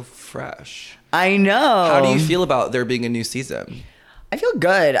like so fresh. I know. How do you feel about there being a new season? I feel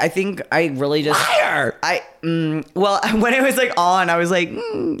good. I think I really just... Liar! Well, when it was like on, I was like...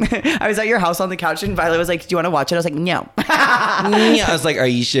 I was at your house on the couch and Violet was like, do you want to watch it? I was like, no. I was like, are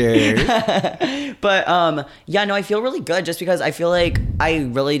you sure? But yeah, no, I feel really good just because I feel like I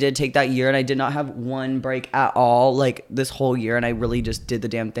really did take that year and I did not have one break at all like this whole year. And I really just did the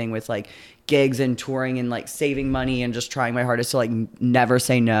damn thing with like gigs and touring and like saving money and just trying my hardest to like never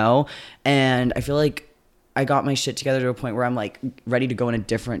say no. And I feel like I got my shit together to a point where I'm like ready to go in a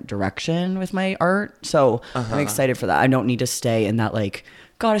different direction with my art. So I'm excited for that. I don't need to stay in that like,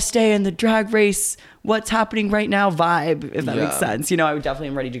 gotta stay in the Drag Race, what's happening right now vibe, if that makes sense. You know, I definitely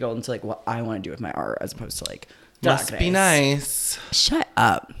am ready to go into like what I want to do with my art as opposed to like Must be nice. Shut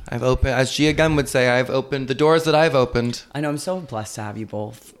up. I've opened, as Gia Gunn would say, I've opened the doors that I've opened. I know, I'm so blessed to have you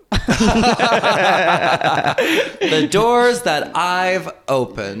both. The doors that I've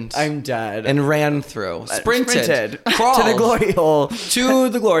opened. I'm dead. And ran through. Sprinted. Crawled. To the glory hole. To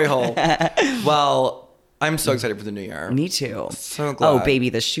the glory hole. Well, I'm so excited for the new year. Me too. So glad. Oh, baby,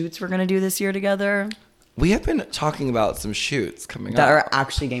 the shoots we're going to do this year together. We have been talking about some shoots coming that up. That are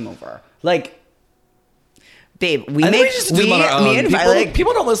actually game over. Like... Babe, me and Violet,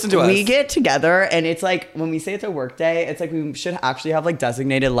 people don't listen to us. We get together and it's like when we say it's a work day, it's like we should actually have like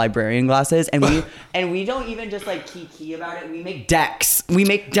designated librarian glasses, and we don't even just like kiki about it. We make decks.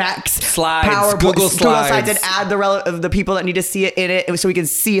 Slides, PowerPoint, Google slides, and add the people that need to see it in it, so we can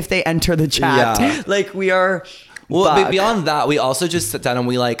see if they enter the chat. Yeah. Like we are. Well, beyond that, we also just sit down and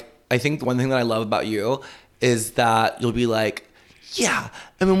we like. I think one thing that I love about you is that you'll be like, yeah,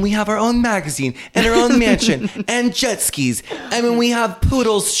 I mean, we have our own magazine and our own mansion and jet skis. I mean, we have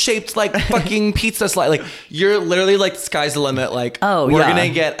poodles shaped like fucking pizza slice. Like, you're literally like, sky's the limit. Like, we're going to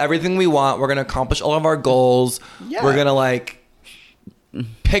get everything we want. We're going to accomplish all of our goals. Yeah. We're going to like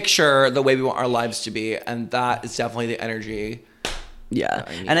picture the way we want our lives to be. And that is definitely the energy. Yeah.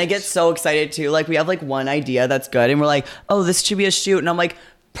 And I get so excited too. Like, we have like one idea that's good and we're like, oh, this should be a shoot. And I'm like,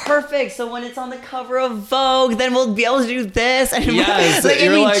 perfect. So when it's on the cover of Vogue, then we'll be able to do this. And yes, like,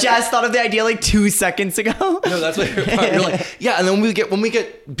 and we just thought of the idea like 2 seconds ago. No, that's what you're like. Yeah, and then when we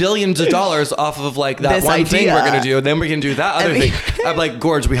get billions of dollars off of like that this one idea. Thing we're gonna do, and then we can do that other thing. I'm like,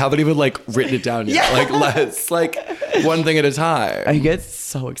 Gorge, we haven't even like written it down yet. Yeah. Like, let's like one thing at a time. I get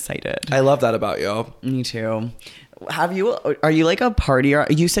so excited. I love that about you. Me too. Are you like a partier?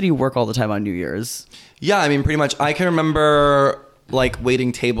 You said you work all the time on New Year's. Yeah, I mean, pretty much. I can remember like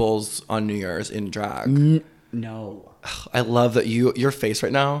waiting tables on New Year's in drag. No. I love that your face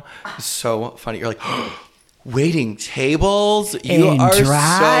right now is so funny. You're like, waiting tables? You are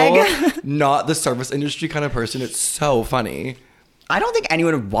drag? So not the service industry kind of person. It's so funny. I don't think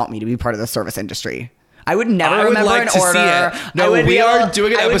anyone would want me to be part of the service industry. I would never remember an order. No, we are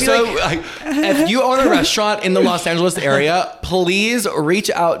doing an episode. Like, if you own a restaurant in the Los Angeles area, please reach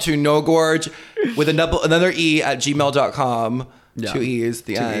out to No Gorge with another E at gmail.com. Yeah. 2 E's,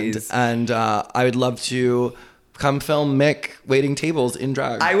 the end. E's. And I would love to come film Mick waiting tables in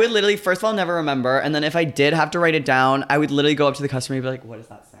drag. I would literally, first of all, never remember. And then if I did have to write it down, I would literally go up to the customer and be like, what does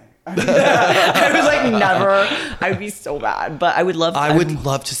that say? I was like, never. I would be so bad. But I would love I would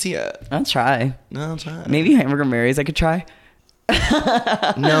love to see it. I'll try. I'll try. Maybe Hamburger Mary's I could try.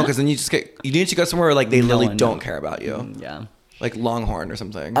 No, because then you need to go somewhere where like they literally don't care about you. Yeah. Like Longhorn or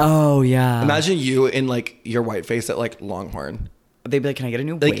something. Oh, yeah. Imagine you in like your white face at like Longhorn. They'd be like, can I get a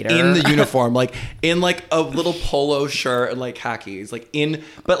new like waiter? In the uniform, like in like a little polo shirt and like khakis, like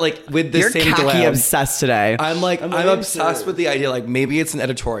but like with the You're same khaki glam. Obsessed today. I'm obsessed with the idea. Like maybe it's an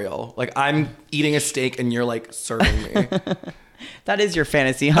editorial. Like I'm eating a steak and you're like serving me. That is your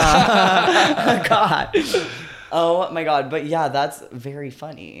fantasy, huh? God. Oh my God. But yeah, that's very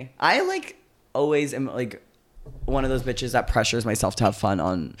funny. I like always am like one of those bitches that pressures myself to have fun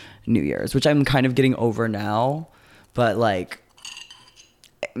on New Year's, which I'm kind of getting over now. But like,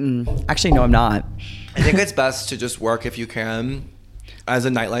 actually, no, I'm not. I think it's best to just work if you can as a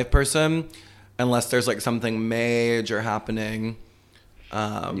nightlife person, unless there's like something major happening.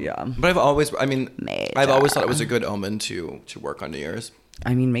 Yeah. But I've always thought it was a good omen to work on New Year's.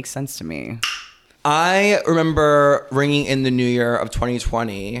 I mean, makes sense to me. I remember ringing in the new year of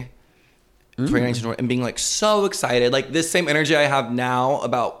 2020, 2019, and being like so excited. Like this same energy I have now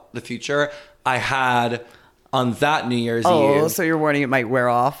about the future, I had on that New Year's Oh, Eve. so you're warning it might wear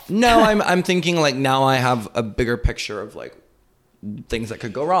off? No, I'm thinking like now I have a bigger picture of like things that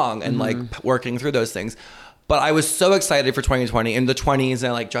could go wrong and like working through those things. But I was so excited for 2020 in the 20s and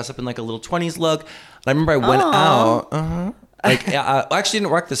I like dressed up in like a little 20s look. And I remember I went out. Like I actually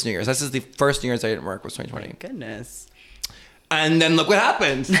didn't work this New Year's. This is the first New Year's I didn't work was 2020. Goodness. And then look what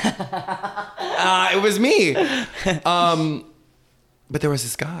happened. It was me. But there was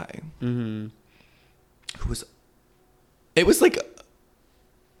this guy who was, it was like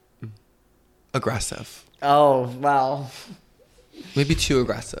aggressive. Oh, wow. Maybe too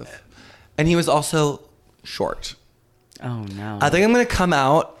aggressive. And he was also short. Oh, no. I think I'm going to come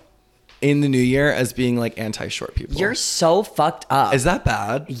out in the new year as being like anti-short people. You're so fucked up. Is that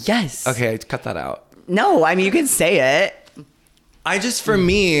bad? Yes. Okay, cut that out. No, I mean, you can say it. I just, for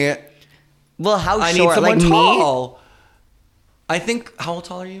me, Well, how I short? need someone like tall. I think, how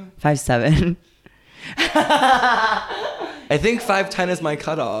tall are you? 5'7". I think 5'10" is my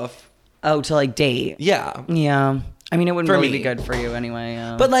cutoff. Oh, to like date. Yeah. Yeah. I mean, it wouldn't For really me. be good for you anyway.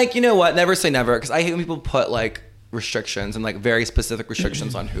 Yeah. But like, you know what? Never say never. Because I hate when people put like restrictions and like very specific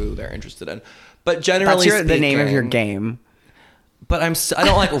restrictions on who they're interested in. But generally that's the name of your speaking- game. But I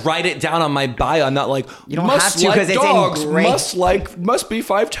don't like write it down on my bio. I'm not like, You don't must have to, like 'cause it's dogs, engraved. must be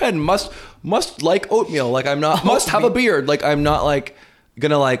 5'10", must like oatmeal. Like I'm not, must have a beard. Like I'm not like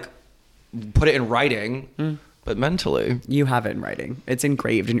gonna like put it in writing, but mentally. You have it in writing. It's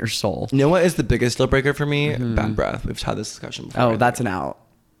engraved in your soul. You know what is the biggest deal breaker for me? Bad breath. We've had this discussion before. Oh, that's an out.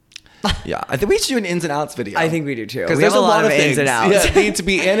 Yeah. I think we should do an ins and outs video. I think we do too. Because We there's have a lot of ins things and outs. that need to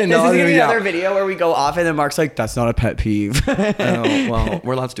be in and This is not gonna be out. another video where we go off and then Mark's like, "That's not a pet peeve." Oh, well,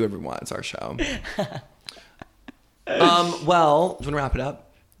 we're allowed to do whatever we want. It's our show. Well, do you want to wrap it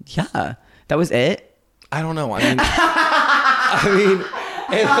up? Yeah, that was it. I don't know. I mean,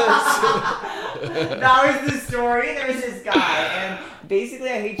 it was. That was the story. There was this guy, and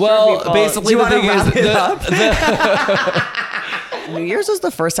basically, I hate. Well, basically, the thing is, New Year's was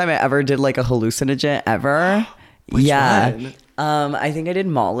the first time I ever did like a hallucinogen ever. Which one? I think I did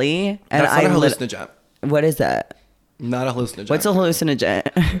Molly, and That's not a hallucinogen. What is that? Not a hallucinogen. What's a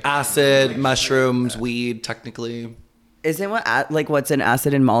hallucinogen? Acid, mushrooms, weed, technically. Isn't what's in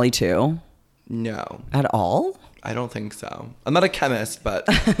acid and Molly too? No, At all? I don't think so. I'm not a chemist, but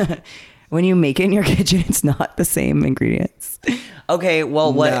When you make it in your kitchen, it's not the same ingredients. Okay,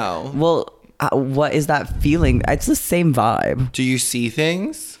 well, what? No. Well, what is that feeling? It's the same vibe. do you see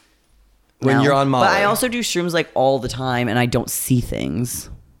things when No. you're on Molly? But I also do shrooms like all the time, and I don't see things.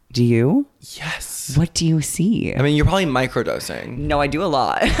 Do you? Yes. What do you see? I mean, you're probably microdosing. No, I do a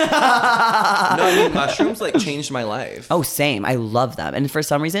lot. No, I mean, mushrooms like changed my life. Oh, same. I love them. And for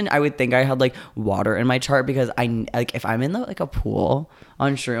some reason, I would think I had like water in my chart because I like if I'm in like a pool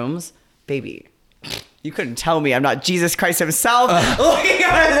on shrooms, baby, you couldn't tell me I'm not Jesus Christ himself looking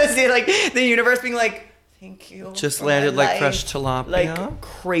out of like the universe being like, thank you. Just for landed my like life." fresh tilapia. Like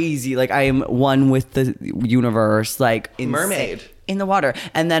crazy. Like I am one with the universe. Like insane. Mermaid. In the water.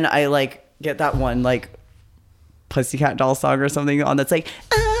 And then I like get that one like Pussycat Doll song or something on that's like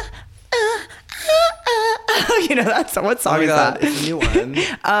you know what song Oh my is God, that? it's a new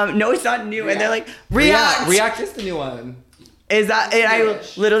one. No, it's not new. And they're like, React. React is the new one. Is that, and I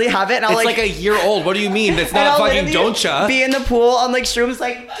literally have it and I'll It's like like a year old. What do you mean? It's and not I'll fucking literally Don'tcha. be in the pool on like shrooms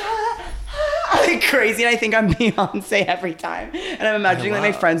like like crazy, and I think I'm Beyonce every time. And I'm imagining like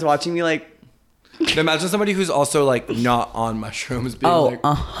my wow. friends watching me like, Imagine somebody who's also like not on mushrooms being oh, like.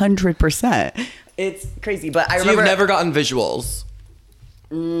 100%. It's crazy. But I So remember you've never gotten visuals.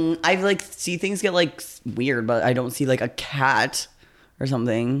 I like see things get like weird, but I don't see like a cat or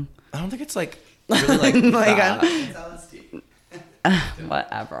something. I don't think it's like really like, Like, that.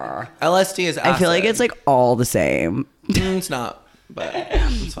 Whatever. LSD is acid. I feel like it's like all the same. It's not, but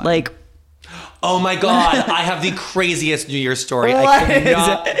it's fine. Like, oh my God, I have the craziest New Year's story. I What is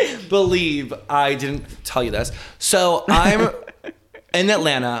cannot believe I didn't tell you this. So I'm in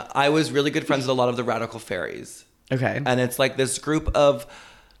Atlanta. I was really good friends with a lot of the Radical Fairies. okay. And it's like this group of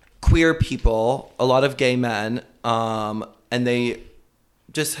queer people, a lot of gay men, and they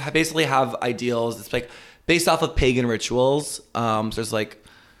just basically have ideals. It's like based off of pagan rituals. So there's like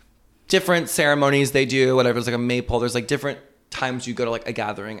different ceremonies they do, whatever. There's like a maypole. There's like different times you go to like a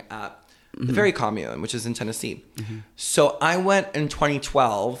gathering at the Very Commune, which is in Tennessee. So I went in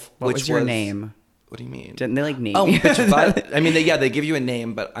 2012. What which was your name? What do you mean? Didn't they like name Oh, you? bitch butt. I mean, they give you a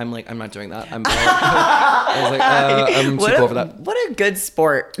name, but I'm like, I'm not doing that. I was like, I'm too cool for that. What a good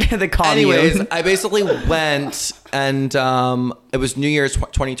sport. The commune. Anyways, I basically went and it was New Year's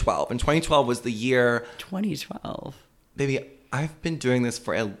 2012. And 2012 was the year, 2012. baby, I've been doing this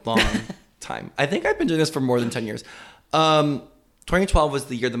for a long time. I think I've been doing this for more than 10 years. 2012 was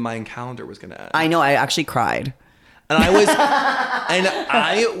the year the Mayan calendar was going to end. I know. I actually cried. And when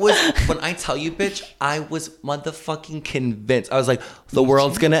I tell you, bitch, I was motherfucking convinced. I was like, the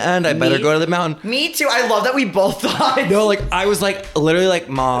world's gonna end. I better go to the mountain. Me too. I love that we both thought. No, like, I was like, literally like,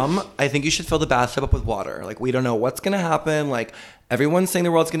 Mom, I think you should fill the bathtub up with water. Like, we don't know what's gonna happen. Like, everyone's saying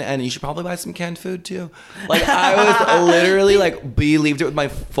the world's gonna end. And you should probably buy some canned food too. Like, I was literally like, believed it with my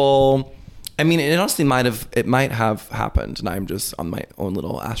full... I mean, it honestly might have happened. And I'm just on my own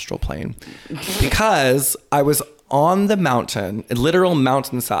little astral plane. Because I was on the mountain, a literal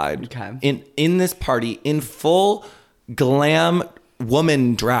mountainside, in this party, in full glam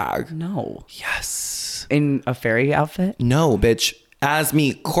woman drag. No. Yes. In a fairy outfit? No, bitch. As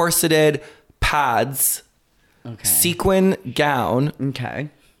me, corseted, pads, sequin gown,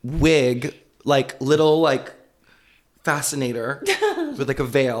 wig, like little like fascinator with like a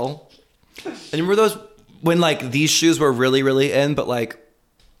veil. And you remember those when like these shoes were really, really in, but like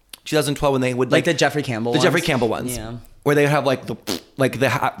 2012 when they would like the Jeffrey Campbell ones? Jeffrey Campbell ones. Yeah. Where they would have like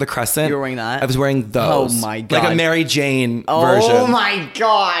the crescent. You were wearing that? I was wearing those. Oh my God. Like a Mary Jane version. Oh my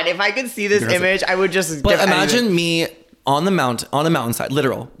God. If I could see this image, I would just... But imagine me on a mountainside,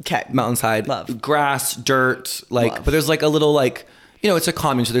 literal. Okay. Mountainside. Love. Grass, dirt, like, but there's like a little like, you know, it's a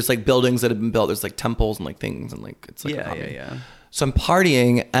commune. So there's like buildings that have been built. There's like temples and like things and like, it's like a commune. Yeah. So I'm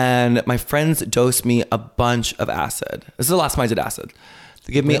partying and my friends dosed me a bunch of acid. This is the last time I did acid.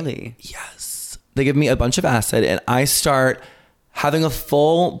 They give me... Really? Yes. They give me a bunch of acid and I start having a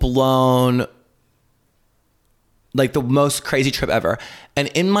full blown, like the most crazy trip ever. And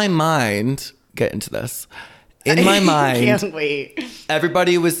in my mind, get into this. In my mind, can't wait.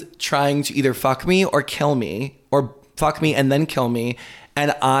 Everybody was trying to either fuck me or kill me or fuck me and then kill me.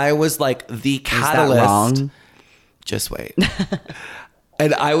 And I was like the catalyst. Is that wrong? Just wait.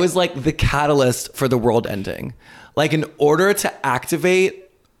 And I was like the catalyst for the world ending. Like in order to activate,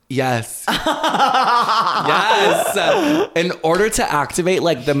 yes. Yes. In order to activate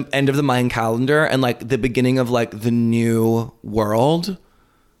like the end of the Mayan calendar and like the beginning of like the new world,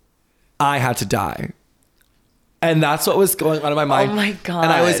 I had to die. And that's what was going on in my mind. Oh my God.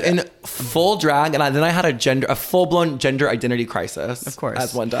 And I was in full drag and then I had a full-blown gender identity crisis. Of course.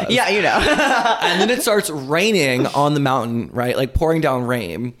 As one does. Yeah, you know. And then it starts raining on the mountain, right? Like pouring down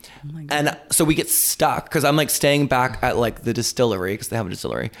rain. Oh my God. And so we get stuck because I'm like staying back at like the distillery because they have a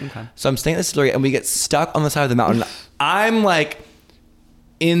distillery. Okay. So I'm staying at the distillery and we get stuck on the side of the mountain. I'm like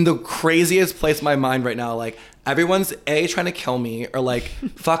in the craziest place in my mind right now. Like everyone's trying to kill me or like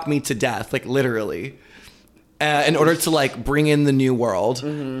fuck me to death, like literally. In order to like bring in the new world.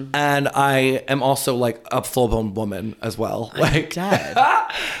 Mm-hmm. And I am also like a full-blown woman as well. Like dead.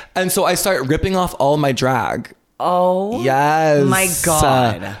 And so I start ripping off all my drag. Oh. Yes. My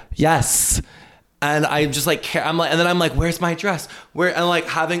God. Yes. And I just like, and then I'm like, where's my dress? And like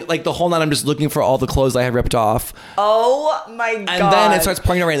having like the whole night, I'm just looking for all the clothes I had ripped off. Oh my God. And then it starts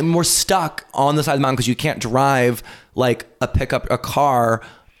pouring down rain. And we're stuck on the side of the mountain because you can't drive like a car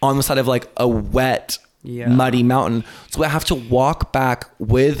on the side of like a wet, muddy mountain. So I have to walk back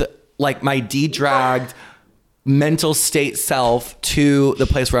with like my de-dragged mental state self to the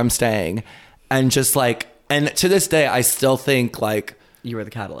place where I'm staying. And just like, and to this day, I still think like, you were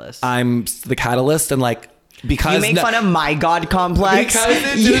the catalyst. I'm the catalyst, and like because you make fun of my God complex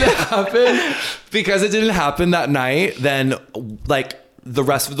because it didn't happen that night. Then like the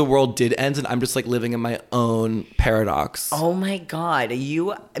rest of the world did end, and I'm just like living in my own paradox. Oh my God,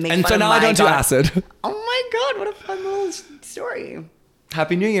 you make and fun so of now my I don't God. do acid. Oh my God, what a fun little story.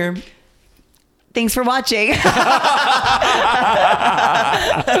 Happy New Year. Thanks for watching.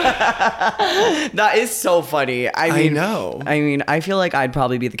 That is so funny. I know. I mean, I feel like I'd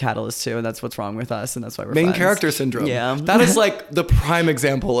probably be the catalyst too, and that's what's wrong with us, and that's why we're main friends. character syndrome. Yeah, that is like the prime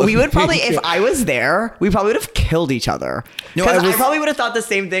example. Of we would probably, if I was there, we probably would have killed each other. No, I probably would have thought the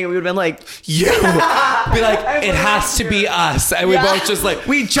same thing, and we would have been like, "You," be like, "It has to be us," and we both just like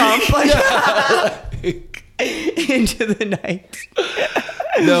we jump like into the night.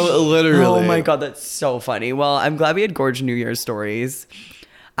 No, literally. Oh my God, that's so funny. Well, I'm glad we had gorge New Year's stories.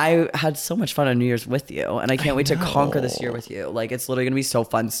 I had so much fun on New Year's with you, and I can't wait to conquer this year with you. Like, it's literally gonna be so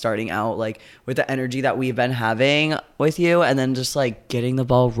fun starting out like with the energy that we've been having with you, and then just like getting the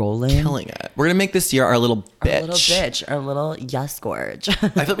ball rolling, killing it. We're gonna make this year our little bitch, our little yes gorge. I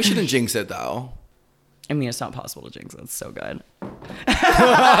feel like we shouldn't jinx it though. I mean, it's not possible to jinx it. It's so good.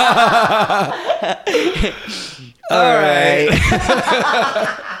 All right.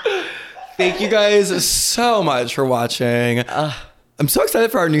 Thank you guys so much for watching. I'm so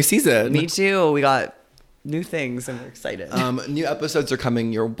excited for our new season. Me too. We got new things, and we're excited. New episodes are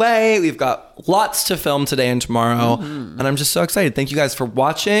coming your way. We've got lots to film today and tomorrow, and I'm just so excited. Thank you guys for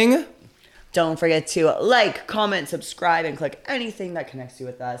watching. Don't forget to like, comment, subscribe, and click anything that connects you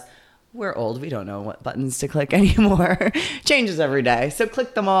with us. We're old. We don't know what buttons to click anymore. Changes every day. So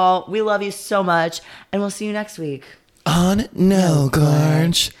click them all. We love you so much, and we'll see you next week. On No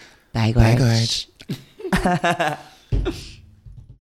Gorge. Bye, Gorge. Bye, Gorge.